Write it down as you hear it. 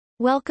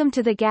Welcome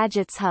to the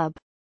Gadgets Hub.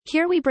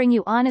 Here we bring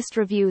you honest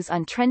reviews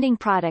on trending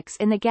products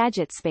in the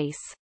gadget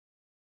space.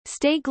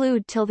 Stay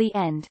glued till the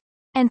end.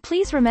 And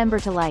please remember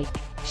to like,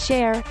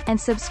 share, and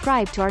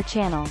subscribe to our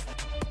channel.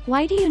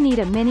 Why do you need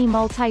a mini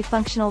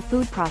multifunctional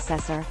food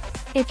processor?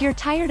 If you're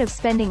tired of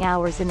spending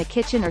hours in the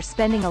kitchen or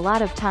spending a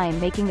lot of time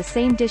making the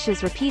same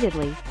dishes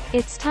repeatedly,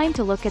 it's time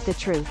to look at the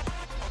truth.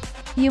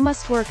 You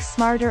must work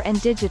smarter and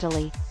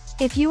digitally.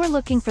 If you are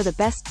looking for the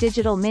best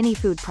digital mini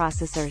food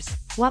processors,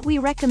 what we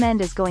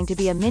recommend is going to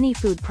be a mini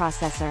food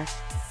processor.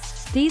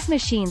 These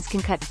machines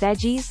can cut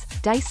veggies,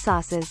 dice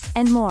sauces,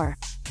 and more.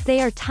 They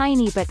are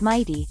tiny but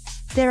mighty.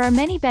 There are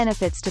many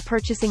benefits to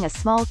purchasing a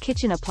small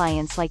kitchen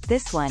appliance like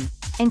this one,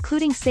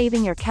 including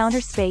saving your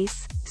counter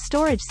space,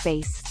 storage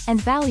space,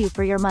 and value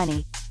for your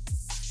money.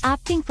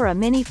 Opting for a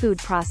mini food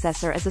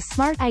processor is a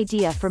smart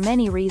idea for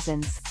many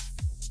reasons.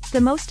 The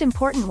most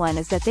important one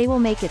is that they will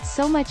make it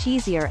so much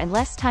easier and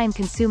less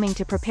time-consuming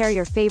to prepare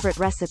your favorite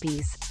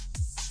recipes.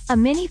 A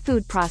mini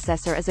food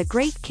processor is a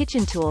great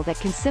kitchen tool that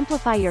can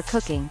simplify your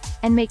cooking,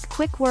 and make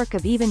quick work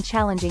of even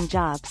challenging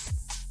jobs.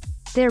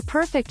 They're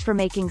perfect for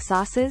making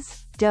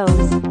sauces,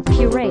 doughs,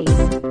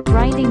 purees,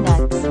 grinding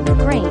nuts,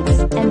 grains,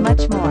 and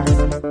much more.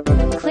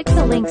 Click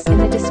the links in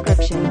the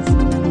descriptions.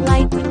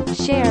 Like,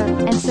 share,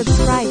 and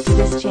subscribe to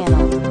this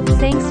channel.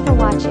 Thanks for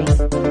watching.